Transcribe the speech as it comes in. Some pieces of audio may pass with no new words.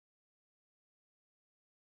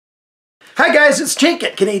Hi guys, it's Jake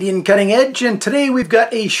at Canadian Cutting Edge, and today we've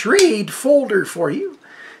got a Schrade folder for you.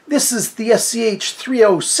 This is the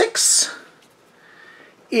SCH306.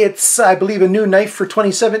 It's, I believe, a new knife for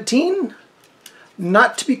 2017.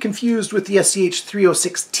 Not to be confused with the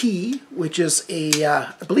SCH306T, which is a,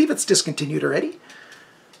 I believe it's discontinued already.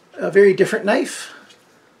 A very different knife.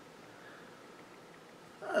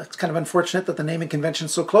 It's kind of unfortunate that the naming convention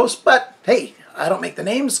is so close, but hey, I don't make the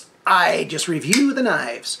names, I just review the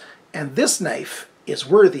knives. And this knife is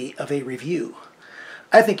worthy of a review.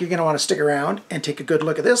 I think you're going to want to stick around and take a good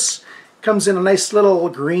look at this. Comes in a nice little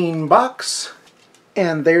green box,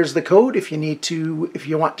 and there's the code if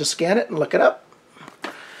you want to scan it and look it up.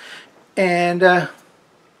 And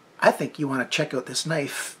I think you want to check out this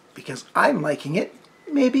knife because I'm liking it.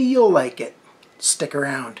 Maybe you'll like it. Stick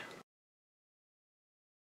around.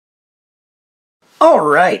 All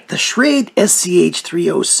right, the Schrade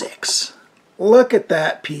SCH306. Look at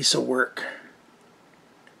that piece of work.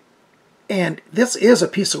 And this is a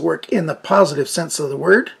piece of work in the positive sense of the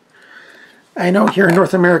word. I know here in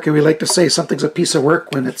North America we like to say something's a piece of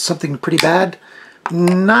work when it's something pretty bad.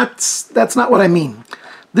 That's not what I mean.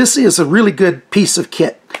 This is a really good piece of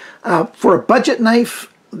kit. For a budget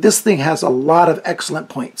knife, this thing has a lot of excellent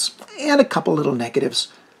points and a couple little negatives.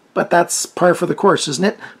 But that's par for the course, isn't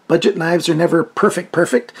it? Budget knives are never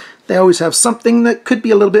perfect. They always have something that could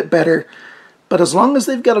be a little bit better. But as long as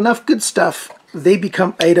they've got enough good stuff, they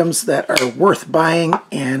become items that are worth buying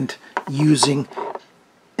and using.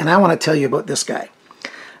 And I want to tell you about this guy.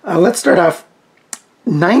 Let's start off.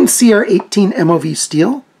 9CR18 MOV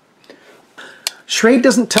steel. Schrade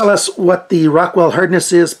doesn't tell us what the Rockwell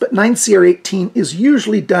hardness is, but 9CR18 is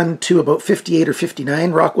usually done to about 58 or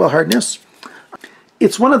 59 Rockwell hardness.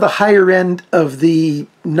 It's one of the higher end of the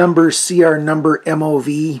number CR number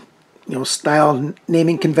MOV, style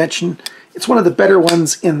naming convention. It's one of the better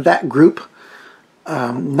ones in that group.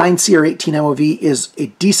 9CR18 MOV is a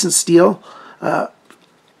decent steel.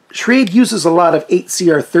 Schrade uses a lot of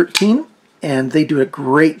 8CR13, and they do a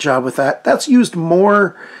great job with that. That's used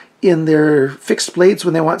more in their fixed blades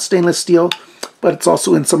when they want stainless steel, but it's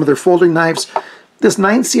also in some of their folding knives. This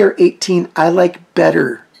 9CR18 I like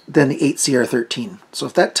better than the 8CR13. So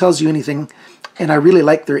if that tells you anything, and I really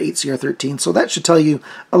like their 8CR13, so that should tell you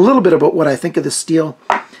a little bit about what I think of this steel.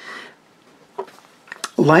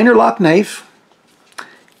 Liner lock knife.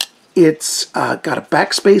 It's got a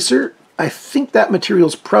back spacer. I think that material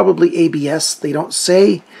is probably ABS. They don't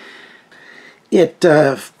say. It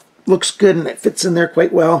looks good and it fits in there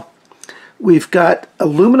quite well. We've got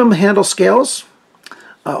aluminum handle scales,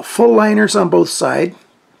 full liners on both sides,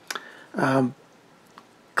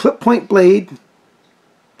 clip point blade,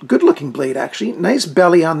 good looking blade actually, nice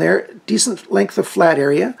belly on there, decent length of flat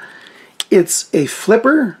area. It's a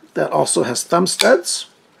flipper that also has thumb studs.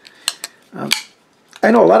 I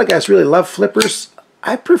know a lot of guys really love flippers.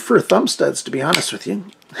 I prefer thumb studs, to be honest with you.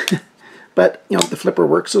 But, the flipper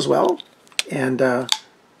works as well. And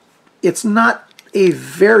it's not a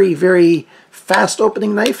very, very fast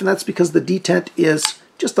opening knife, and that's because the detent is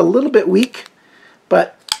just a little bit weak,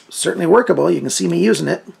 but certainly workable. You can see me using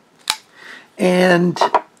it. And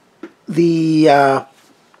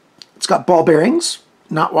it's got ball bearings,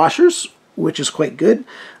 not washers, which is quite good.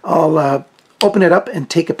 I'll open it up and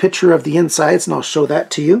take a picture of the insides, and I'll show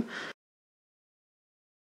that to you.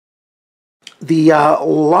 The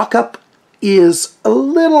lockup is a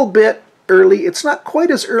little bit early. It's not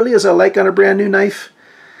quite as early as I like on a brand new knife,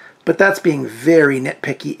 but that's being very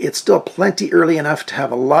nitpicky. It's still plenty early enough to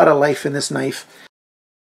have a lot of life in this knife.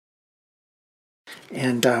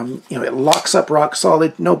 And it locks up rock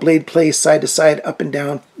solid, no blade play side to side, up and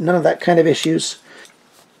down, none of that kind of issues.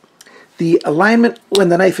 The alignment when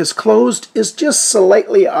the knife is closed is just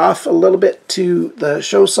slightly off a little bit to the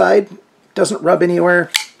show side. Doesn't rub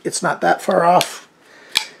anywhere. It's not that far off.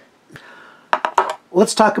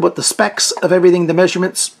 Let's talk about the specs of everything, the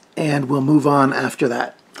measurements, and we'll move on after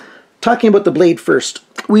that. Talking about the blade first.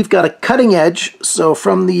 We've got a cutting edge, so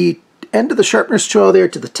from the end of the sharpener's choil there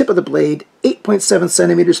to the tip of the blade, 8.7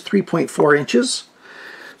 centimeters, 3.4 inches.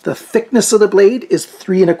 The thickness of the blade is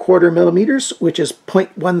 3¼ millimeters, which is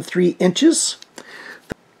 0.13 inches.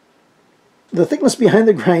 The thickness behind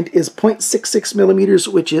the grind is 0.66 millimeters,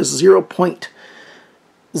 which is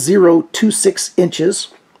 0.026 inches.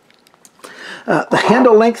 The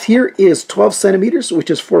handle length here is 12 centimeters, which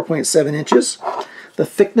is 4.7 inches. The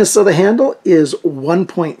thickness of the handle is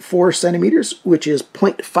 1.4 centimeters, which is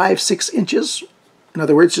 0.56 inches. In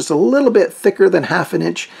other words, just a little bit thicker than ½ an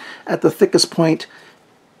inch at the thickest point,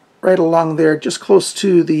 right along there, just close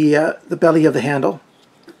to the belly of the handle.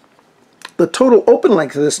 The total open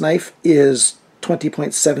length of this knife is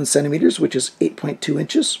 20.7 centimeters, which is 8.2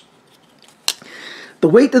 inches. The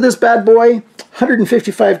weight of this bad boy,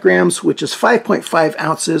 155 grams, which is 5.5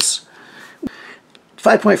 ounces.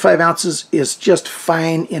 5.5 ounces is just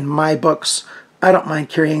fine in my books. I don't mind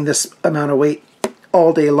carrying this amount of weight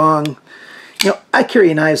all day long. You know, I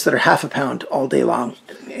carry knives that are half a pound all day long,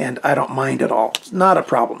 and I don't mind at all. It's not a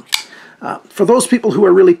problem. For those people who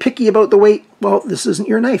are really picky about the weight, well, this isn't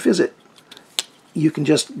your knife, is it? You can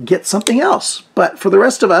just get something else. But for the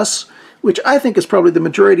rest of us, which I think is probably the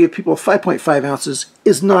majority of people, 5.5 ounces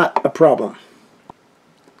is not a problem.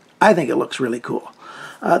 I think it looks really cool.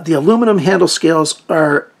 The aluminum handle scales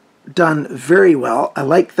are done very well. I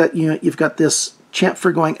like that you've got this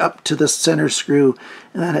chamfer going up to the center screw,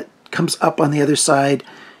 and then it comes up on the other side.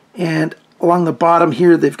 And along the bottom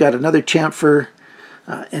here, they've got another chamfer.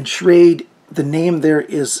 And Schrade, the name there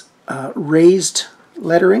is raised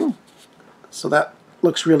lettering. So that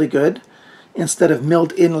looks really good. Instead of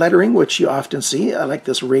milled in lettering, which you often see. I like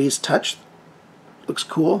this raised touch. Looks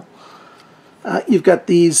cool. You've got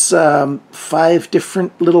these 5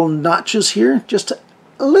 different little notches here. Just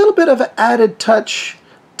a little bit of an added touch.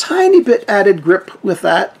 Tiny bit added grip with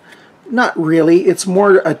that. Not really. It's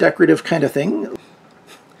more a decorative kind of thing.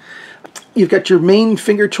 You've got your main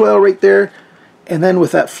finger choil right there. And then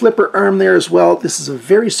with that flipper arm there as well, this is a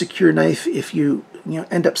very secure knife. If you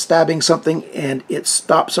end up stabbing something and it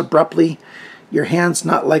stops abruptly, your hand's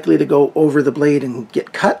not likely to go over the blade and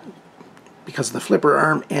get cut because of the flipper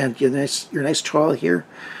arm and your nice choil here.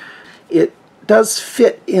 It does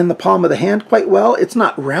fit in the palm of the hand quite well. It's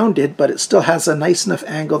not rounded, but it still has a nice enough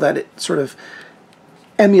angle that it sort of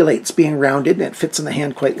emulates being rounded, and it fits in the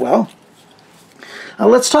hand quite well.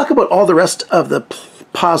 Let's talk about all the rest of the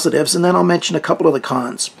positives, and then I'll mention a couple of the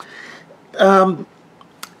cons.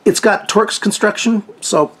 It's got Torx construction,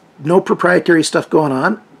 so no proprietary stuff going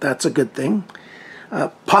on. That's a good thing.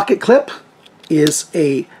 Pocket clip is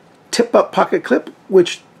a tip-up pocket clip,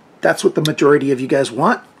 which that's what the majority of you guys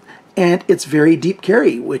want. And it's very deep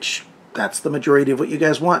carry, which that's the majority of what you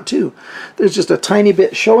guys want too. There's just a tiny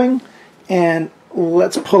bit showing, and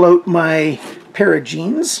let's pull out my pair of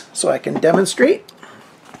jeans so I can demonstrate.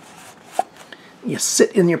 You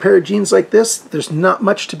sit in your pair of jeans like this. There's not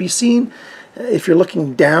much to be seen. If you're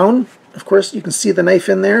looking down, of course, you can see the knife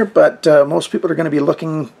in there, but most people are going to be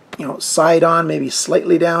looking, side on, maybe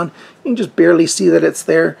slightly down. You can just barely see that it's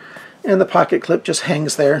there, and the pocket clip just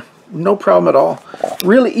hangs there. No problem at all.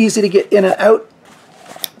 Really easy to get in and out.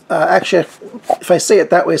 Actually, if I say it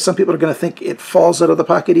that way, some people are going to think it falls out of the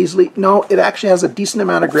pocket easily. No, it actually has a decent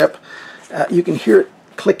amount of grip. You can hear it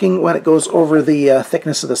clicking when it goes over the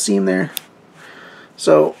thickness of the seam there.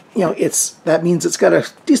 So, that means it's got a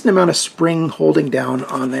decent amount of spring holding down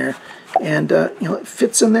on there. And, it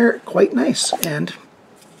fits in there quite nice. And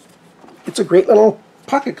it's a great little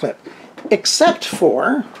pocket clip. Except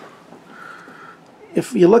for,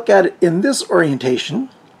 if you look at it in this orientation,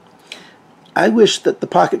 I wish that the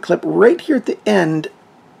pocket clip right here at the end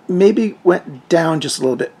maybe went down just a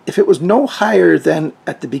little bit. If it was no higher than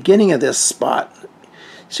at the beginning of this spot,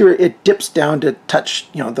 see where it dips down to touch,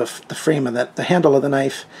 the frame of the handle of the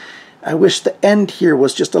knife. I wish the end here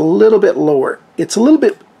was just a little bit lower. It's a little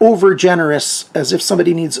bit over generous, as if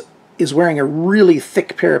somebody is wearing a really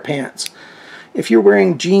thick pair of pants. If you're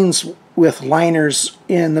wearing jeans with liners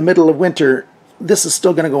in the middle of winter, this is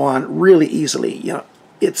still going to go on really easily.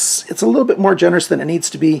 It's a little bit more generous than it needs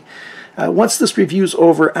to be. Once this review's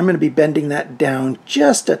over, I'm going to be bending that down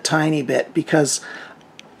just a tiny bit, because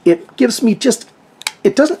it gives me I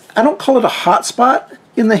don't call it a hot spot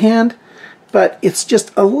in the hand, but it's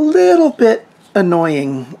just a little bit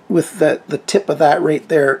annoying with the tip of that right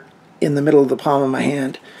there in the middle of the palm of my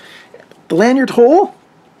hand. The lanyard hole,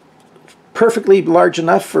 perfectly large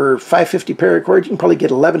enough for 550 paracord. You can probably get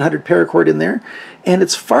 1100 paracord in there, and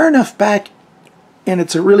it's far enough back, and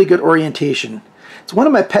it's a really good orientation. It's one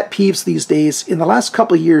of my pet peeves these days. In the last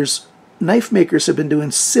couple of years, knife makers have been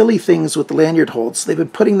doing silly things with the lanyard holes. They've been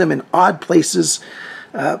putting them in odd places,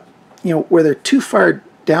 where they're too far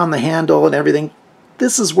down the handle and everything.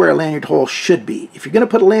 This is where a lanyard hole should be. If you're going to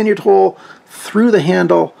put a lanyard hole through the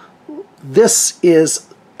handle, this is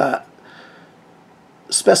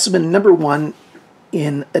specimen number 1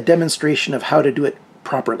 in a demonstration of how to do it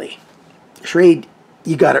properly. Schrade,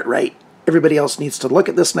 you got it right. Everybody else needs to look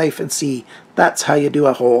at this knife and see that's how you do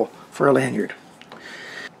a hole for a lanyard.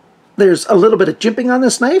 There's a little bit of jimping on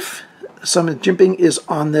this knife. Some of the jimping is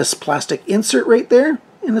on this plastic insert right there,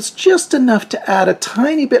 and it's just enough to add a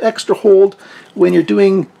tiny bit extra hold when you're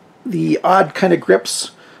doing the odd kind of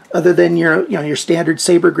grips other than your standard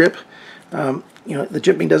saber grip. you know, the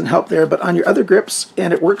jimping doesn't help there, but on your other grips,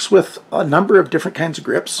 and it works with a number of different kinds of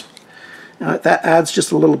grips, that adds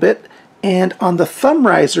just a little bit. And on the thumb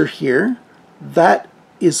riser here, that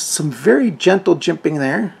is some very gentle jimping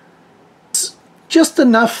there. It's just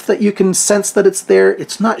enough that you can sense that it's there.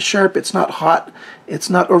 It's not sharp, it's not hot, it's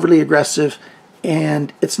not overly aggressive,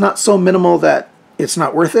 and it's not so minimal that it's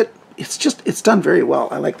not worth it. It's done very well.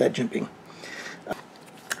 I like that jimping.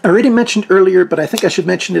 I already mentioned earlier, but I think I should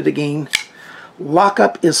mention it again.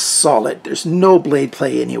 Lockup is solid. There's no blade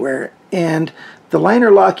play anywhere. And the liner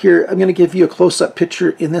lock here, I'm going to give you a close-up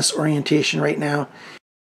picture in this orientation right now.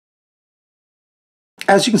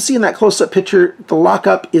 As you can see in that close-up picture, the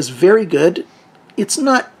lockup is very good. It's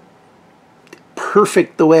not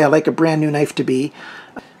perfect the way I like a brand new knife to be,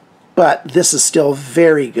 but this is still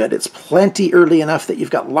very good. It's plenty early enough that you've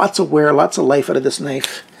got lots of wear, lots of life out of this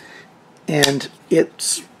knife, and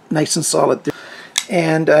it's nice and solid.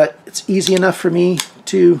 And it's easy enough for me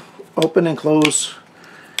to open and close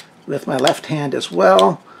with my left hand as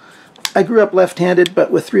well. I grew up left-handed,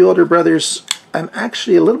 but with 3 older brothers, I'm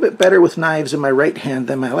actually a little bit better with knives in my right hand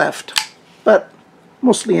than my left, but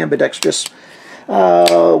mostly ambidextrous.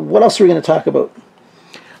 What else are we going to talk about?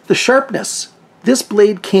 The sharpness. This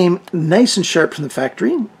blade came nice and sharp from the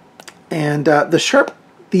factory, and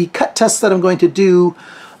the cut tests that I'm going to do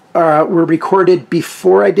were recorded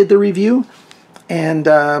before I did the review, and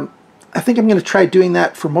I think I'm going to try doing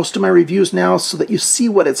that for most of my reviews now so that you see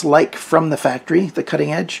what it's like from the factory, the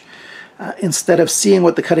cutting edge, instead of seeing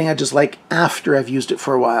what the cutting edge is like after I've used it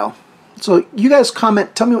for a while. So you guys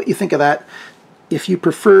comment, tell me what you think of that. If you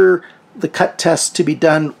prefer the cut tests to be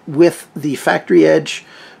done with the factory edge,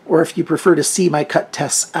 or if you prefer to see my cut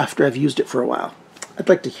tests after I've used it for a while. I'd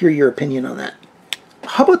like to hear your opinion on that.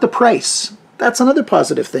 How about the price? That's another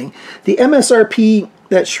positive thing. The MSRP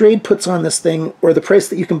that Schrade puts on this thing, or the price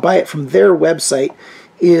that you can buy it from their website,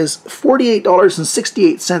 is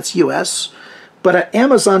 $48.68 US, but at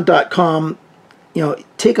Amazon.com, you know,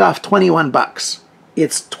 take off 21 bucks.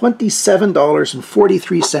 It's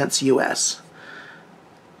 $27.43 US.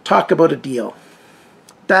 Talk about a deal.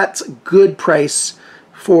 That's a good price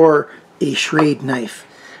for a Schrade knife.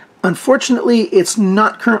 Unfortunately, it's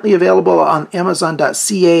not currently available on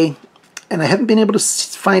Amazon.ca, and I haven't been able to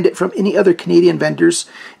find it from any other Canadian vendors.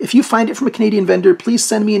 If you find it from a Canadian vendor, please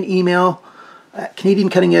send me an email at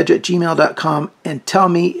canadiancuttingedge@gmail.com and tell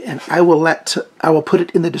me, and I will put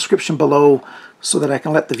it in the description below so that I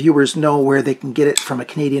can let the viewers know where they can get it from a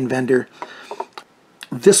Canadian vendor.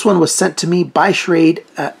 This one was sent to me by Schrade.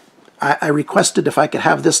 I requested if I could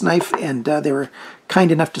have this knife, and they were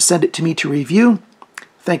kind enough to send it to me to review.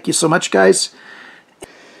 Thank you so much, guys.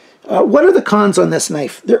 What are the cons on this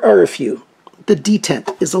knife? There are a few. The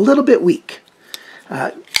detent is a little bit weak.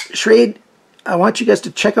 Schrade, I want you guys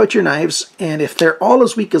to check out your knives, and if they're all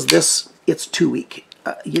as weak as this, it's too weak.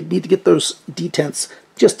 You need to get those detents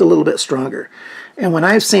just a little bit stronger. And when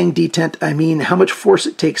I'm saying detent, I mean how much force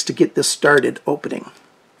it takes to get this started opening.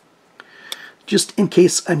 Just in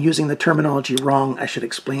case I'm using the terminology wrong, I should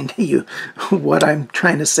explain to you what I'm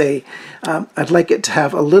trying to say. I'd like it to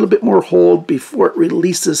have a little bit more hold before it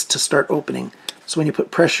releases to start opening. So when you put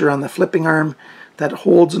pressure on the flipping arm, that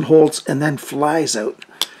holds and holds and then flies out.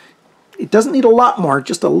 It doesn't need a lot more,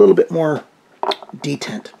 just a little bit more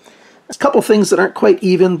detent. There's a couple things that aren't quite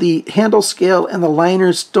even. The handle scale and the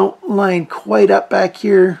liners don't line quite up back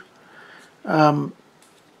here.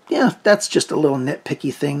 Yeah, that's just a little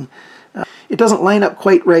nitpicky thing. It doesn't line up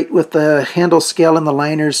quite right with the handle scale and the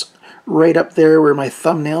liners right up there where my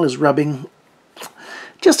thumbnail is rubbing.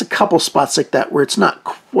 Just a couple spots like that where it's not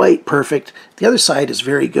quite perfect. The other side is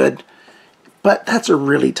very good, but that's a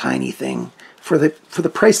really tiny thing. For the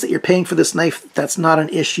price that you're paying for this knife, that's not an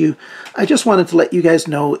issue. I just wanted to let you guys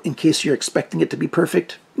know in case you're expecting it to be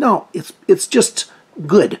perfect. No, it's just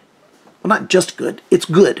good. Well, not just good, it's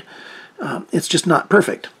good. It's just not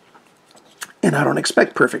perfect. And I don't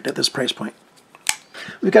expect perfect at this price point.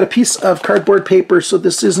 We've got a piece of cardboard paper, so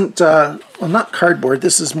this isn't, well, not cardboard,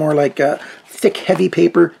 this is more like a thick, heavy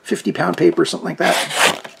paper, 50-pound paper, something like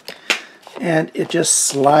that. And it just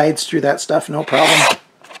slides through that stuff, no problem.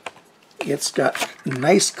 It's got a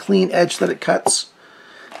nice, clean edge that it cuts.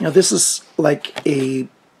 You know, this is like a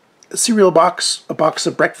cereal box, a box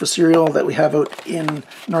of breakfast cereal that we have out in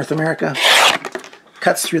North America.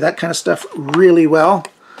 Cuts through that kind of stuff really well.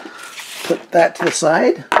 Put that to the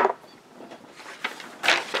side.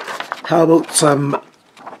 How about some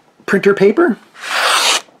printer paper?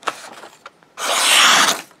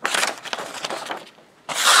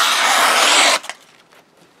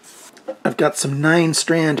 I've got some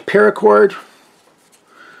 9-strand paracord.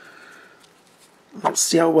 Let's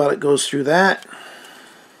See how well it goes through that.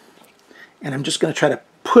 And I'm just going to try to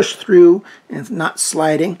push through and not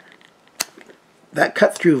sliding. That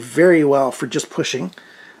cut through very well for just pushing.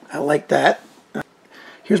 I like that.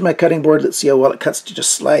 Here's my cutting board. Let's see how well it cuts to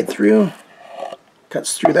just slide through.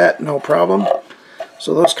 Cuts through that, no problem.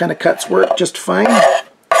 So those kind of cuts work just fine.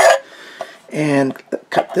 And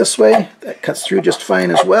cut this way, that cuts through just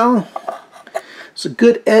fine as well. It's a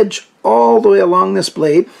good edge all the way along this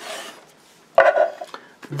blade.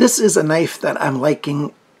 This is a knife that I'm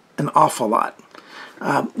liking an awful lot.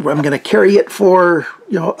 I'm going to carry it for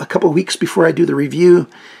a couple of weeks before I do the review,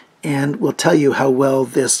 and we'll tell you how well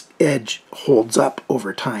this edge holds up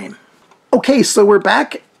over time. Okay, so we're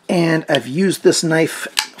back, and I've used this knife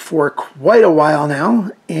for quite a while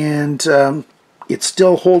now, and it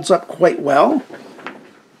still holds up quite well.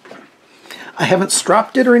 I haven't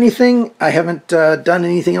stropped it or anything. I haven't done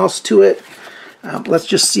anything else to it. Let's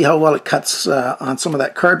just see how well it cuts on some of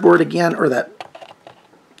that cardboard again, or that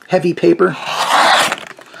heavy paper.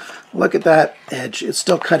 Look at that edge. It's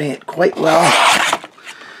still cutting it quite well.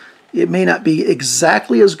 It may not be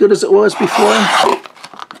exactly as good as it was before,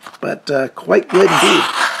 but quite good indeed.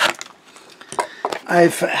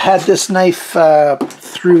 I've had this knife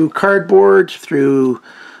through cardboard,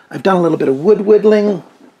 I've done a little bit of wood whittling.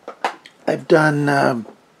 I've done,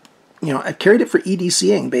 I've carried it for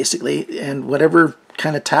EDCing basically, and whatever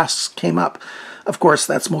kind of tasks came up. Of course,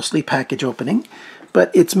 that's mostly package opening, but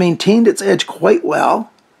it's maintained its edge quite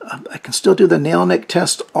well. I can still do the nail nick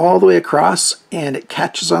test all the way across, and it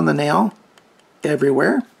catches on the nail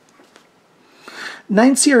everywhere.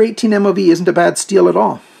 9C or 18 MOV isn't a bad steel at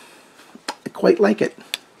all. I quite like it.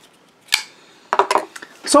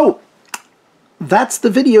 So, that's the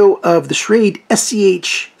video of the Schrade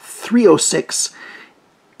SCH306.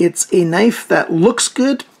 It's a knife that looks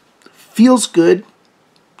good, feels good.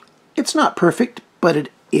 It's not perfect, but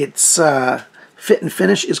its fit and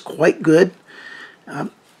finish is quite good.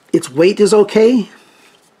 Its weight is okay.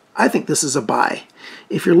 I think this is a buy.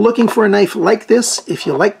 If you're looking for a knife like this, if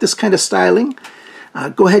you like this kind of styling,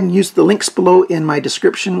 go ahead and use the links below in my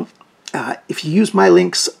description. If you use my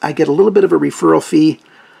links, I get a little bit of a referral fee,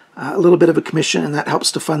 a little bit of a commission, and that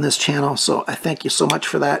helps to fund this channel, so I thank you so much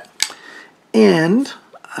for that. And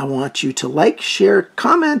I want you to like, share,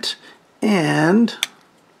 comment, and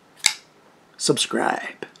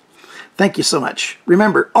subscribe. Thank you so much.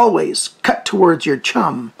 Remember, always cut towards your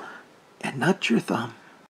chum and not your thumb.